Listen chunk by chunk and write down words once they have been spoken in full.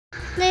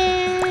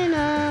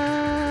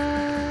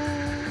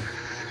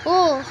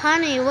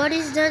honey, what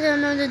is that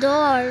on the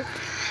door?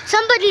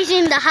 Somebody's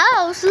in the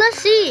house. Let's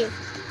see.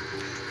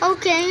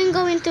 Okay, I'm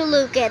going to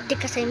look at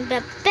because I'm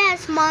the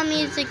best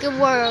mommy in the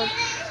world.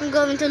 I'm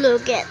going to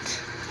look at.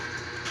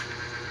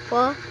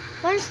 What?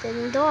 What is that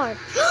in the door?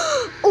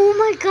 Oh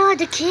my God,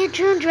 the kid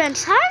children.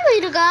 Hi,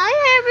 little guy.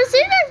 Have you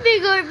seen that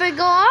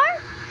bigger?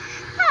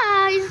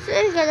 Ah, he's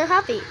kind of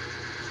happy.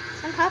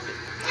 I'm happy.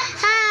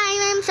 Hi,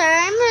 I'm sir.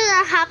 I'm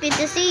really happy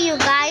to see you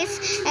guys,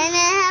 and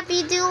I'm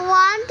happy to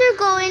want to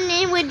go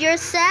in with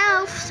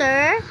yourself,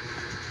 sir.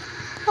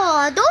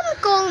 Oh,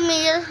 don't call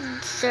me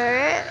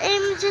sir.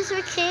 I'm just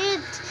a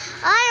kid.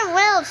 I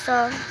will,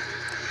 sir.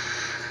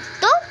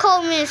 Don't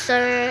call me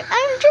sir.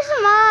 I'm just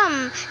a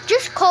mom.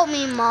 Just call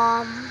me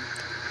mom.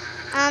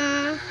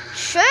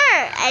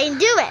 Sure, I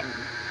do it.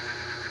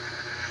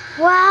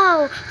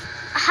 Wow,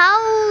 how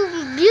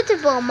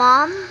beautiful,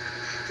 mom.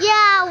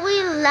 Yeah,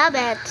 we love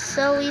it.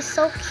 So it's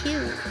so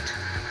cute.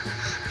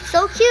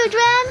 So cute,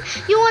 Ren.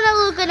 You wanna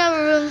look at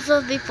our rooms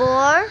of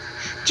before?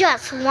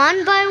 Just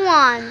one by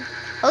one.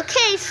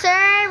 Okay,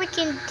 sir, we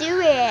can do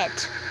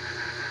it.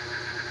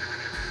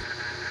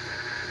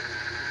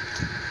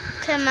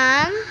 Come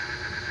on.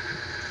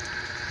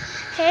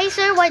 Hey,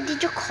 sir, why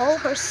did you call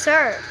her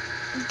sir?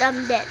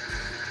 Dumb dead.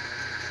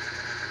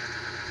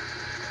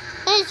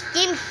 It's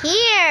in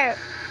here.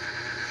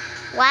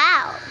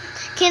 Wow.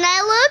 Can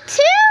I look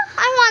too?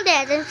 I want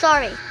that. I'm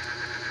sorry.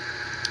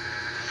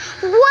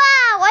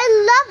 Wow, I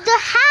love the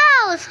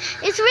house.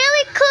 It's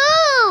really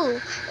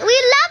cool. We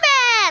love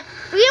it.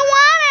 We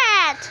want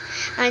it.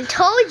 I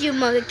told you,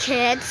 mother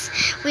kids.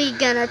 We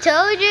gonna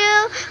told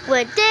you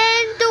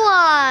within the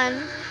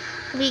one.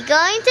 We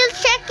going to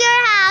check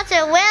your house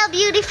and well,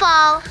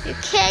 beautiful.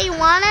 Okay, you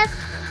want it?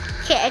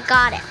 Okay, I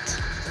got it.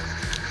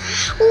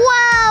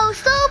 Wow,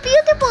 so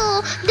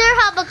beautiful. There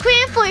have a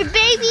crib for a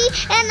baby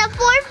and a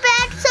fourth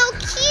bed. So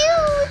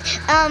cute.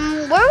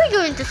 Where are we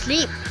going to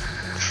sleep?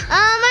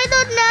 I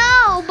don't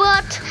know,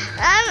 but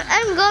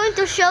I'm going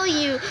to show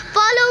you.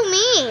 Follow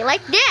me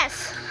like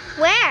this.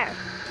 Where?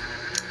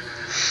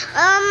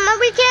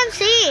 We can't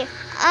see.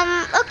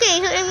 Okay,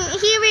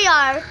 here we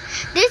are.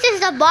 This is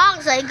the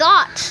box I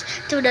got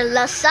to the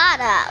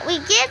Lazada. We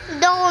get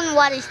known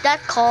what is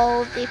that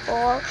called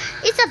before.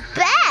 It's a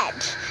bed.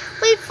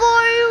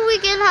 Before we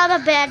can have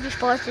a bed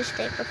before to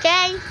sleep,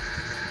 okay?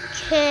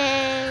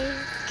 Okay,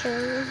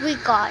 we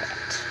got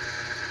it.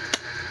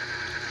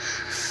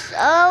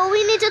 So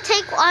we need to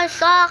take our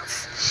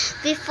socks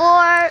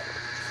before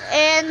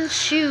and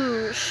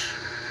shoes.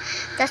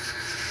 That's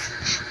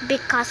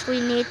because we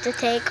need to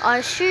take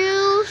our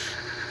shoes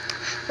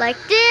like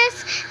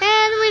this,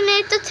 and we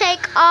need to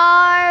take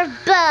our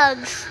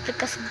bugs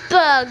because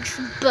bugs.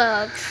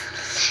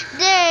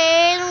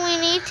 Then we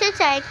need to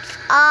take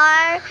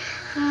our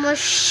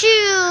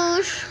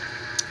shoes,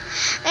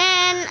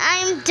 and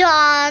I'm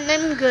done.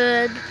 I'm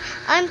good.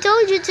 I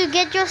told you to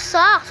get your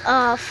socks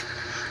off.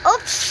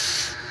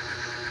 Oops.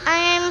 I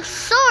am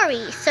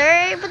sorry,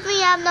 sir, but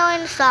we have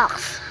no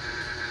socks.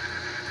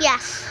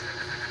 Yes.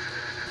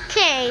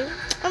 Okay,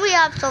 we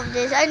have some of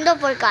this. And don't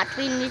forget,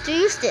 we need to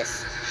use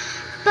this.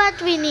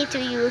 But we need to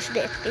use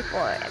this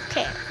before.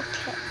 Okay.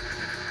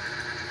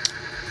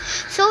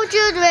 So,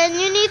 children,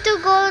 you need to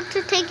go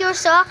to take your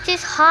socks.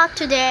 It's hot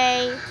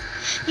today.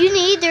 You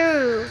need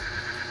to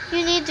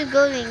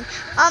go in.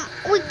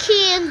 We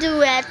can't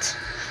do it.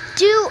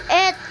 Do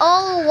it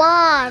all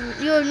one.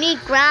 You need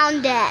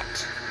grounded.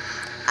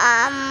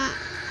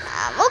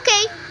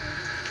 Okay.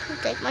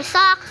 Take my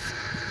socks.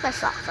 My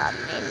socks on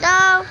me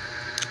now.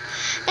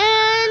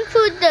 And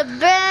put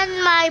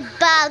my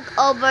bag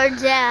over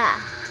there.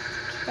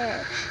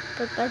 Okay.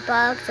 Put my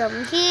bags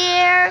on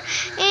here.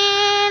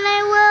 And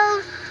I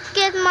will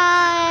get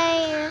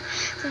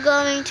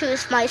going to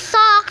use my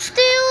socks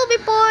too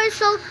before it's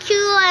so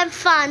cute and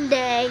fun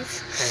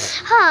days.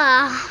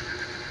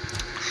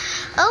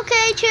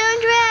 Okay,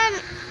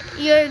 children,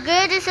 you're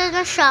good. This is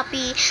a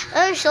Shopee.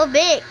 Oh, so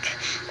big.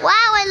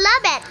 Wow,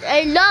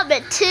 I love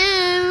it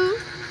too.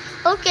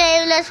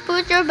 Okay, let's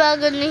put your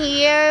bag in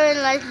here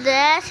and like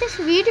this. It's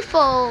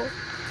beautiful.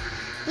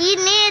 We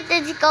need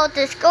to go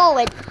to school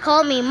and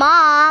call me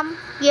mom.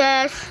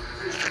 Yes,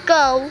 let's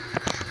go.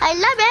 I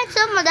love it.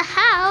 Some of the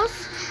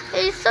house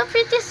is so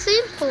pretty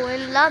simple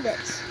and love it.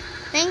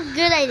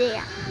 Good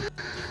idea.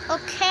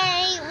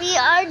 Okay, we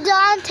are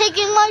done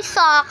taking my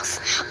socks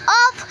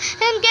off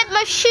and get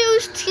my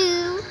shoes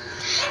too.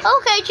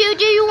 Okay, children,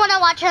 do you want to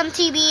watch some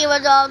TV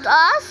with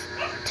us?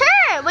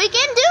 Sure, we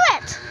can do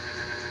it.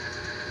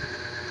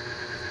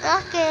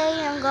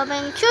 Okay, I'm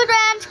going.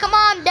 Children, come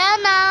on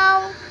down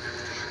now.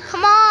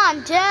 Come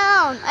on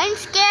down. I'm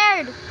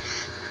scared.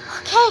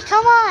 Okay,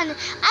 come on.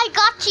 I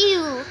got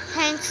you.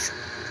 Thanks.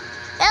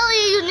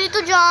 Ellie, you need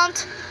to jump.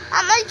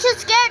 I'm just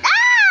scared.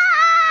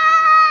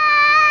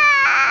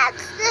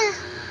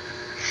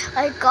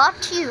 I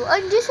got you.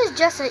 And this is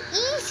just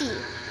easy.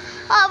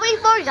 Oh, we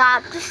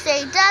forgot to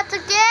say that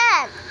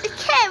again.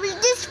 Okay, we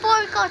just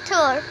forgot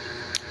her.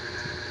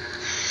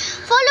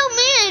 Follow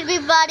me,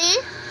 everybody.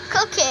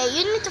 Okay,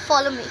 you need to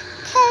follow me.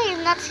 Okay,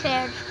 I'm not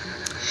scared.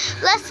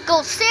 Let's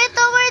go sit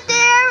over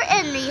there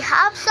and we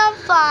have some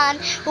fun.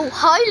 Oh,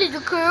 hi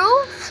little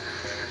girls.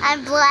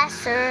 I'm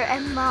Blaster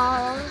and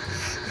Mars.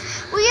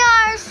 We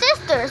are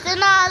sisters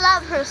and I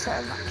love her so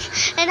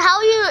much. And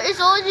how is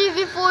only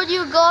before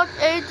you got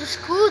into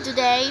school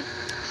today?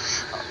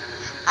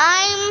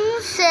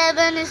 I'm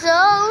 7 years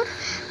old.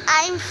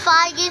 I'm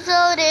 5 years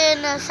old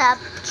in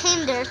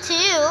kinder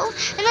too.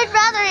 And my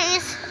brother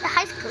is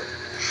high school.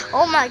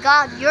 Oh my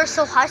god, you're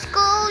so high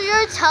school,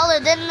 you're taller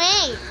than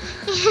me.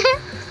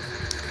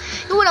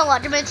 You wanna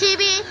watch my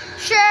TV?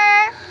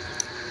 Sure.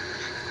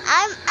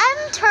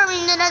 I'm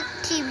turning on the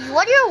TV.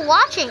 What are you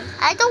watching?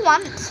 I don't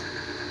want it.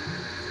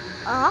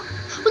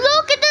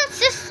 Look at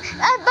this!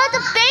 About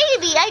the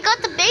baby. I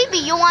got the baby.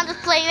 You want to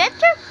play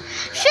with her?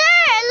 Sure,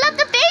 I love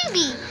the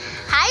baby.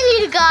 Hi,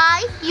 little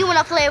guy. You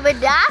wanna play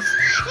with us?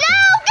 No,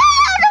 get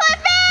out of my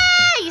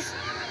face!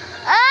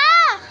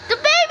 The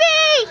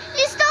baby!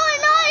 He's so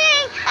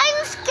annoying.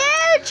 I'm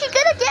scared. She's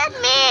gonna get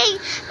me.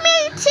 Me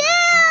too.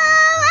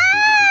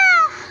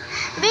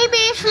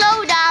 Baby,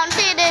 slow down.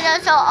 Sitting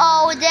us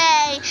all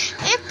day.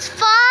 It's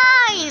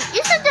fine.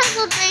 Isn't this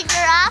a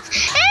bigger ass?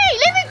 Hey,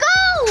 let me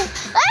go.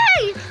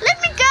 Hey, let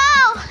me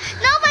go.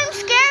 No, I'm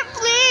scared,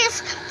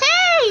 please.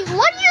 Hey,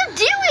 what are you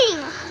doing?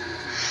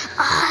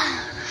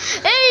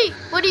 Hey,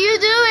 what are you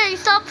doing?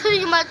 Stop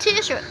putting my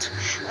t-shirt.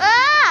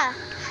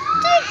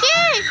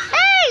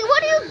 Hey,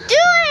 what are you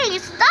doing?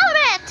 Stop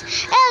it.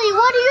 Ellie,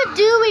 what are you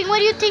doing? What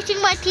are you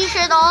taking my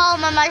t-shirt all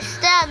on my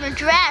stand, my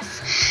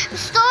dress?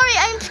 Sorry,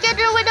 I'm scared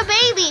with a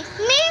baby.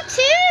 Me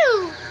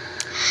too.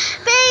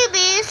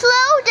 Baby,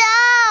 slow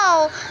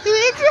down. You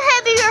need to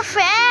have your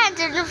friends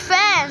and your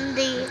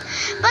friendly.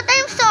 But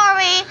I'm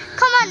sorry.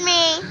 Come on,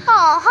 me.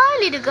 Oh,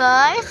 hi, little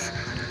guys.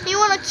 You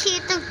want to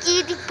keep the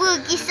kitty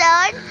boogie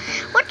son?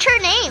 What's your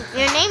name?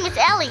 Your name is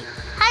Ellie.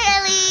 Hi,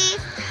 Ellie.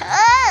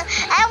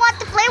 I want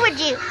to play with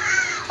you.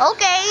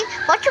 Okay,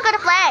 what you gonna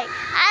play?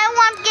 I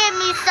want to give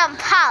me some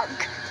pug.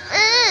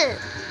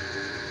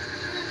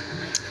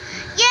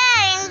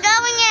 Yay, I'm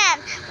going in.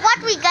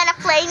 What we gonna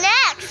play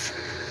next?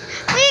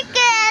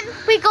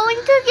 We're going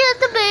to get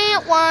the bay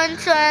at 1,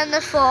 2, and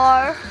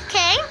 4.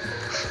 Okay?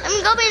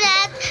 I'm going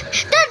at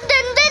dun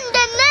dun dun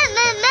dun dun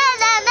dun na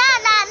na na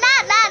na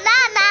na na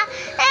na.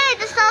 Hey,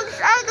 the song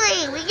is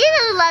ugly. We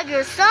really love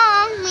your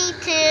song. Me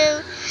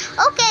too.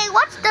 Okay,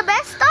 what's the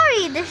best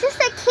story? This is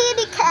a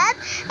kitty cat,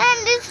 and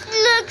this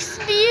looks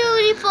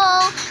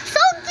beautiful.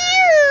 So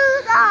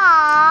cute.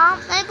 Aww,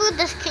 I put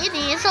this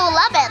kitty. So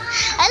love it.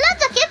 I love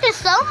the kitty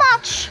so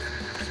much.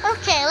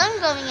 Okay, let me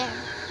go in.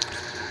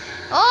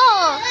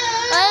 Oh,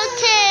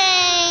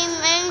 okay,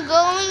 I'm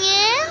going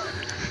in.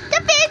 The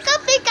pika.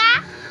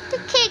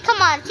 Okay,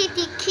 come on,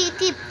 kitty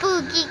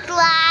boogie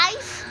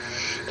guys.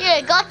 Yeah,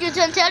 I got you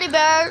some teddy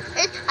bear.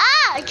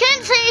 I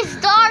can't see. It's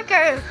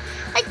darker.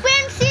 I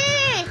can't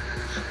see.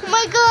 Oh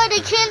my god,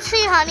 I can't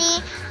see,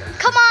 honey.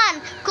 Come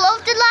on,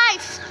 close the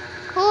lights.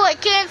 Oh, I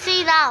can't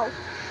see now.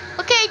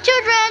 Okay,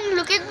 children,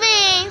 look at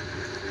me.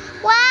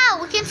 Wow,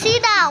 we can see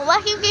now.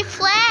 What can we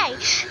play?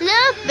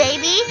 Look,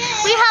 baby,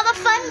 we have a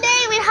fun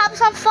day. We have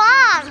some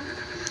fun.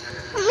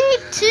 Me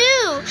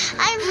too.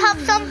 I have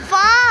some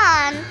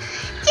fun.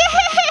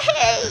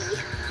 Yay!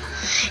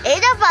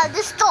 It's about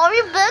the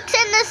storybooks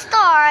and the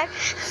star,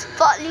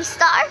 spotlight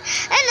star,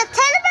 and the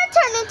television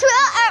turned into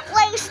an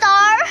airplane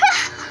star.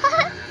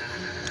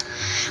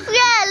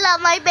 Yeah, I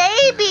love my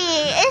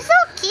baby. It's so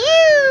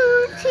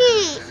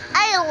cute.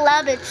 I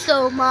love it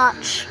so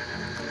much.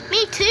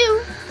 Me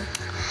too.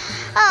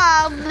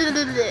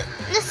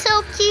 It's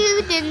so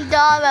cute and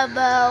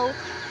adorable.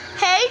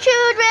 Hey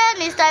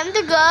children, it's time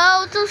to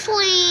go to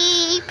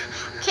sleep.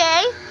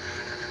 Okay?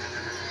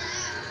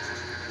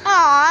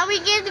 We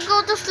get to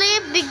go to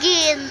sleep.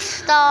 Begin.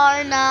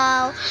 Start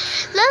now.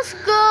 Let's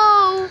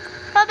go.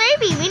 Oh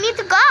baby, we need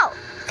to go.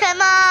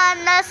 Come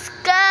on, let's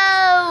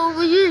go.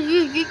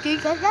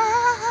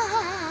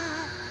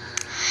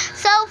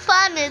 So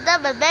fun is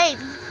that,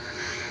 baby.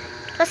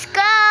 Let's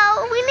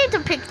go. We need to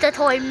pick the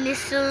toy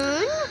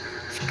soon.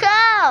 Let's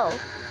go.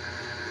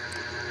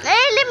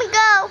 Hey, let me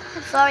go.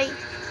 I'm sorry.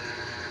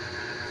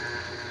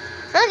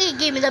 Okay,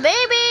 give me the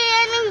baby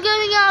and I'm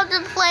going out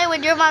to play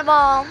with your my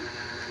ball.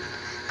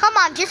 Come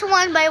on, just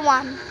one by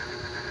one.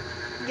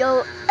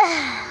 Yo.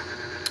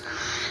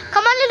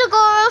 Come on, little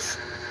girls.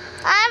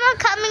 I'm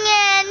coming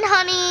in,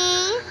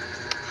 honey.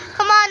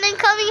 Come on, I'm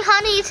coming,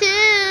 honey,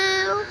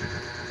 too.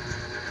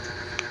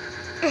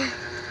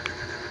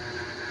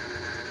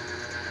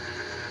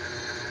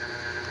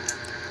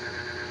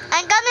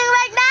 I'm coming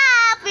right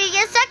now. Be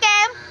a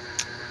second.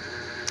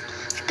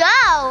 Let's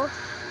go.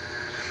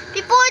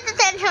 Before the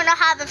tension, I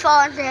have a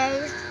phone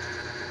day.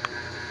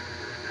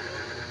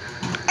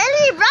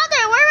 Ellie,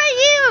 brother, where are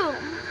you?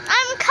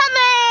 I'm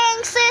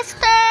coming,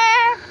 sister.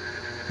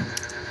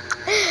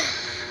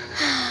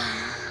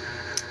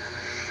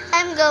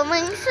 I'm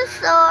going to the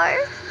store.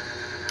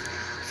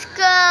 Let's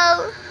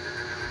go.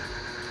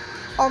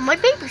 Oh, my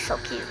baby's so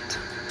cute.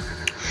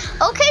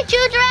 Okay,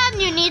 children,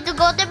 you need to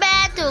go to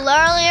bed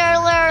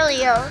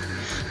earlier.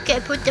 Okay,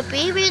 put the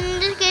baby in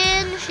the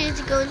skin.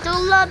 she's going to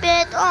love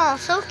it. Oh,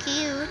 so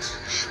cute.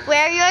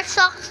 Wear your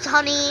socks,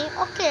 honey.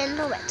 Okay, I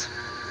know it.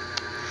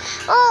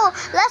 Oh,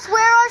 let's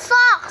wear our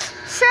socks.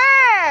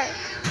 Sure.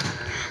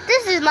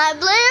 This is my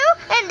blue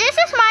and this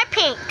is my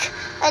pink.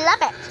 I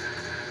love it.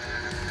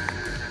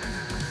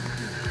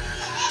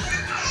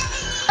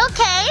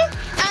 Okay,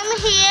 I'm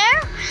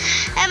here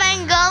and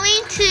I'm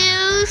going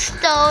to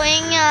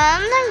stowing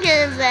on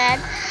the bed.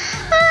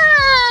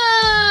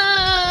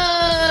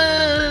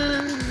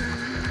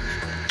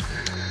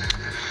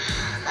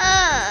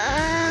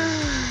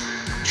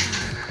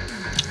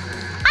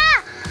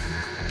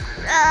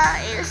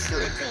 It's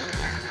sleeping.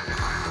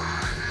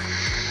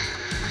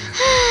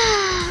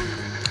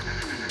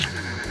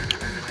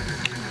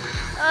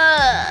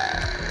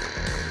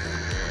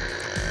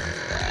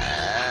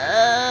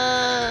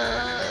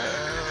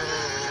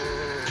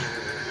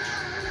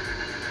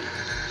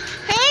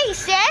 Hey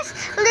sis,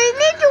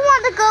 Lily, you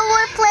want to go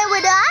and play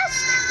with us?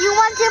 You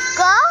want to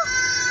go?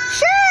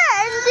 Sure,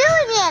 I'm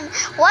doing it.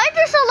 Why are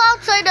you so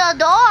outside the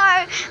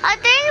door? I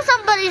think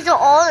somebody's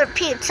ordered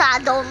pizza. I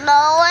don't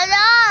know what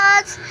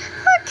else.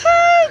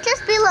 Okay,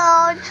 just be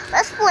alone.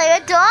 Let's play a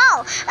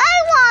doll. I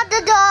want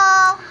the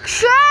doll.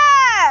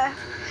 Sure.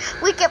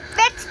 We can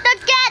fix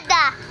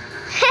together.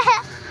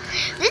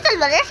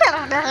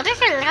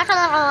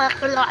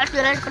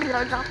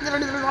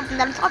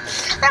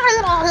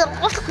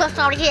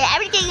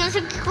 Everything is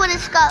good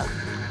as go.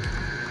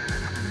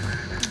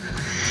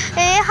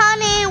 Hey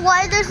honey,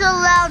 why there's a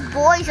loud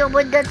voice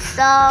over the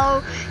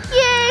cell?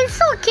 Yay,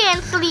 so I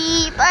can't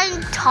sleep.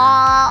 I'm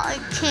tall. I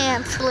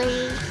can't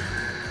sleep.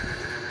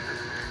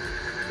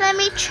 Let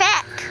me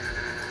check.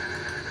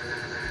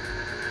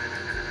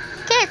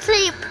 Can't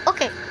sleep.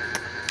 Okay.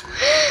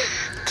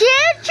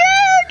 Dear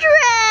children,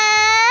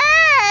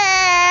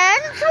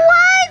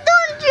 why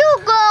don't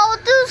you go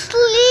to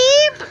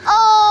sleep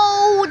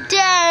all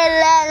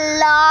day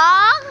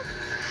long?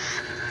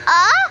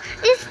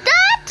 Is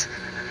that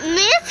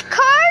Miss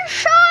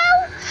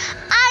Kershaw?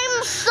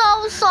 I'm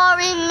so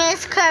sorry,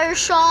 Miss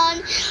Kershaw.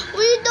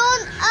 We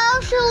don't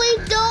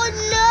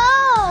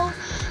know.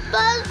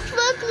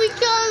 But we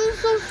can,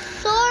 so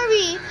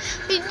sorry.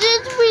 We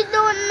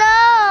don't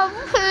know.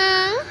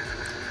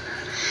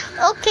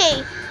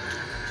 Okay.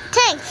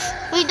 Thanks.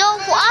 We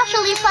don't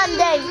actually fun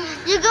day.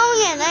 You're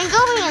going in. I'm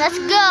going in. Let's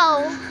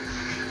go.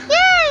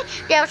 Yay!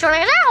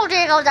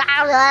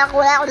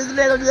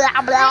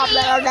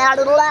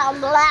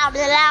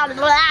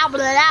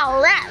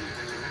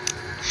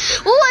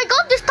 Oh, I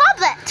got this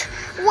tablet.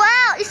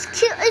 Wow, it's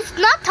cute. It's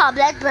not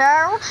tablet,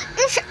 girl.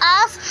 It's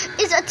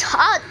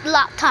a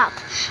laptop.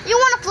 You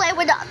wanna play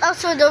with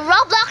us with the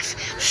Roblox?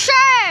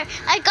 Sure,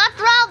 I got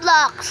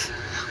Roblox.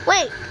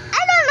 Wait,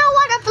 I don't know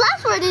what the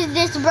password is,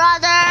 this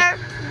brother.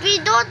 We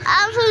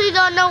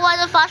don't know what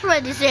the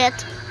password is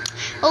yet.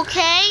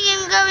 Okay,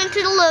 I'm going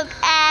to look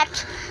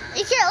at.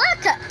 Okay,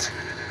 look at.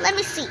 Let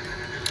me see.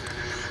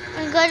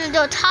 I'm going to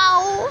do a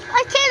towel.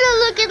 I can't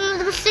look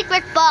in the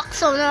secret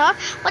box owner.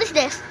 What is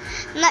this?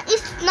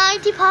 It's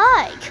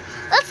 95.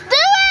 Let's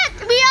do it!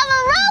 We have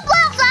a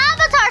Roblox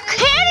avatar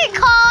candy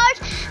card!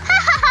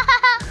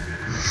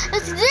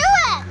 Let's do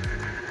it!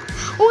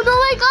 Oh no,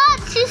 my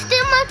God! She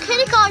stole my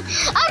candy card!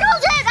 I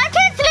don't it! I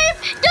can't sleep!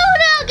 Do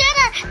it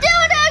again! Do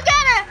it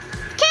again!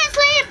 Can't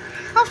sleep!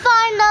 I'll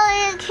find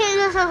the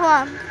candy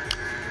card.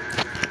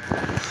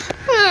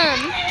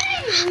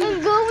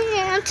 I'm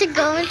going to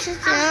go into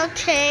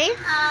okay.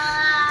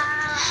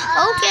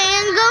 Okay,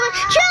 I'm going.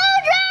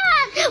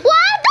 Children!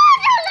 Why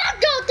don't you not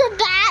go to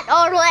bed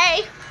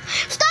already?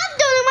 Stop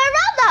doing my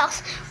Roblox!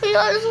 We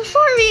are so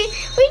sorry.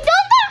 We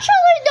don't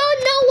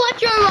know what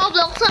your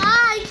Roblox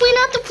is. We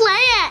have to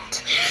play it.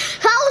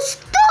 How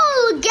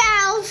still,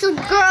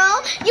 girl?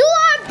 You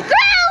are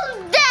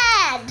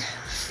grounded!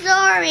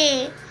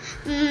 Sorry.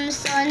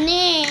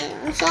 Sonny.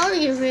 I'm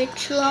sorry,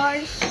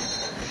 Ritchell.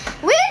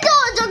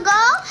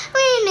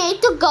 We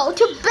need to go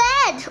to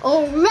bed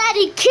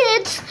already,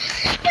 kids.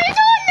 We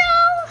don't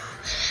know.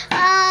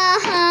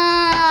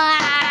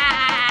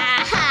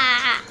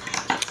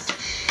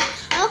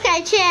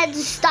 Okay,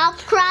 kids, stop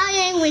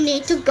crying. We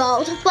need to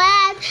go to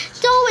bed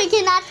so we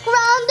cannot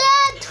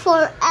grounded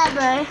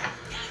forever.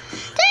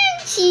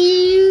 Thank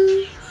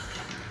you.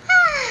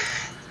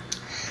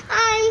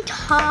 I'm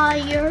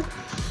tired.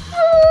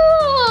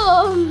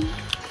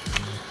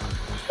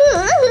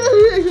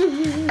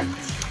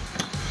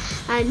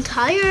 I'm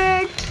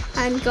tired.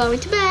 I'm going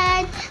to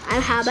bed. I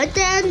have a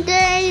fun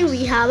day.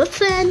 We have a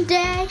fun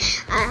day.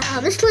 I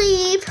have a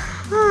sleep.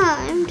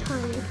 I'm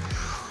tired.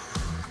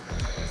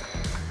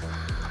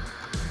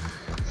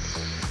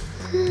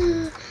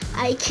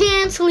 I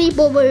can't sleep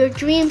over your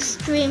dream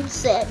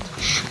set,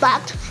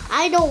 but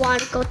I don't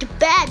want to go to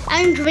bed.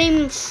 I'm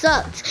dreaming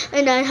sucks,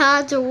 and I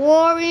have the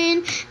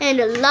roaring and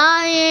the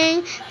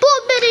lying,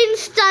 but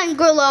it's time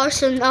girl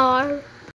Larson are.